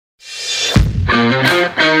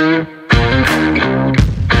Hi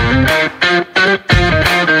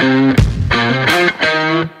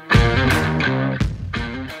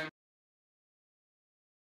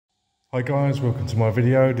guys, welcome to my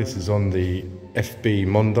video. This is on the FB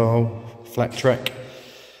Mondial flat track.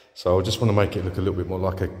 So I just want to make it look a little bit more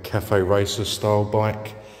like a cafe racer style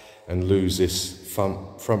bike and lose this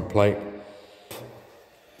front plate.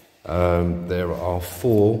 There are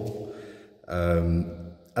 4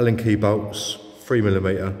 Allen key bolts,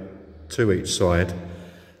 3mm, 2 each side,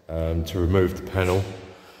 to remove the panel,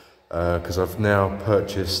 because I've now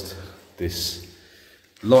purchased this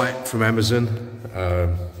light from Amazon.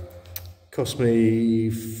 Cost me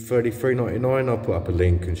 $33.99. I'll put up a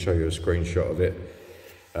link and show you a screenshot of it.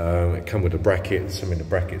 It comes with the brackets. I mean, the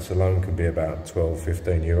brackets alone can be about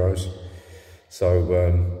 12–15 euros.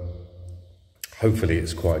 So hopefully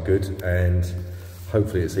it's quite good, and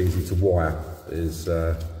hopefully it's easy to wire.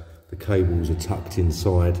 The cables are tucked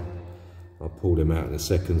inside. I'll pull them out in a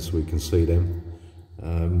second so we can see them.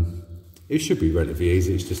 It should be relatively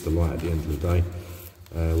easy. It's just a light at the end of the day.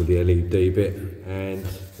 With the LED bit, and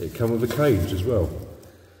it comes with a cage as well.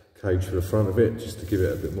 Cage for the front of it, just to give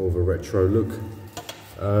it a bit more of a retro look.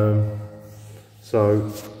 So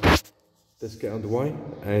let's get underway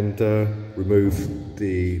and remove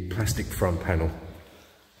the plastic front panel.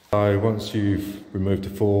 So once you've removed the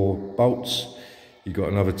 4 bolts, you've got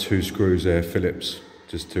another 2 screws there, Phillips,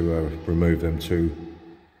 just to remove them 2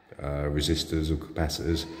 resistors or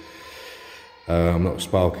capacitors. I'm not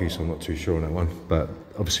sparky, so I'm not too sure on that one, but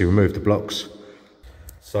obviously remove the blocks.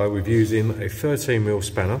 So we're using a 13mm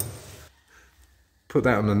spanner. Put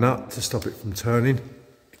that on the nut to stop it from turning.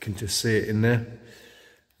 You can just see it in there.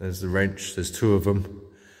 There's the wrench, there's 2 of them.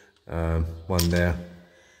 One there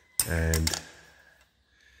and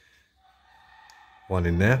one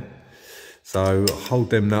in there. So hold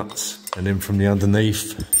them nuts, and then from the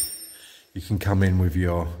underneath you can come in with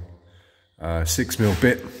your 6mm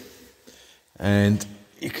bit. And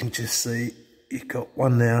you can just see you've got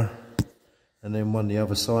one there and then one the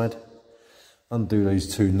other side. Undo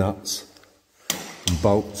these 2 nuts and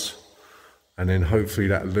bolts, and then hopefully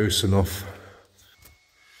that'll loosen off.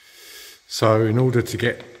 So in order to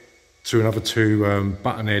get to another 2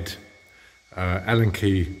 button head Allen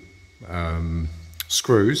key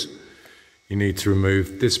screws, you need to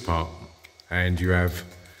remove this part, and you have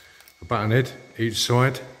a button head each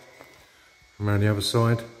side from around the other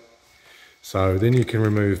side. So then you can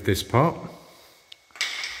remove this part,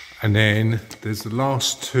 and then there's the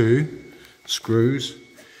last 2 screws,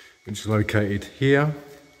 which are located here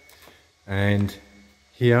and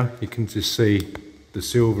here. You can just see the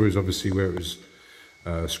silver is obviously where it was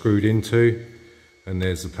screwed into, and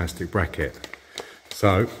there's the plastic bracket.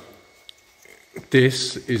 So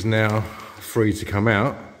this is now free to come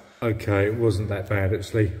out. Okay, it wasn't that bad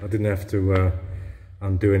actually. I didn't have to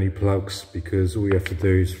undo any plugs, because all you have to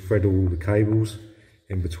do is thread all the cables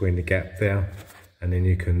in between the gap there, and then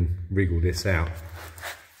you can wriggle this out.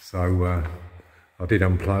 So I did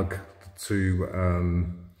unplug the 2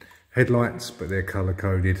 headlights, but they're color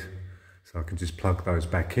coded, so I can just plug those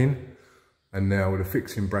back in, and now with a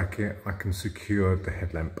fixing bracket I can secure the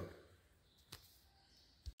headlamp.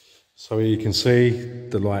 So you can see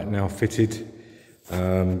the light now fitted.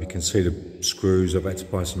 You can see the screws. I've had to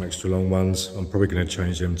buy some extra long ones. I'm probably going to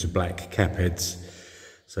change them to black cap heads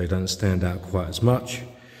so they don't stand out quite as much,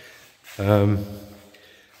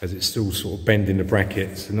 as it's still sort of bending the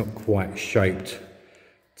brackets. They're not quite shaped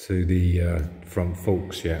to the front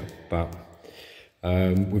forks yet, but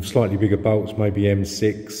with slightly bigger bolts, maybe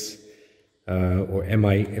M6 or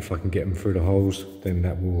M8, if I can get them through the holes, then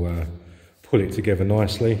that will pull it together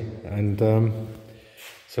nicely. And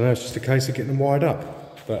so now it's just a case of getting them wired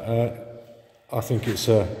up. But I think it's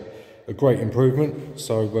a great improvement,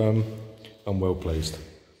 so I'm well pleased.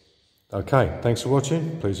 Okay, thanks for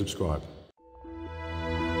watching. Please subscribe.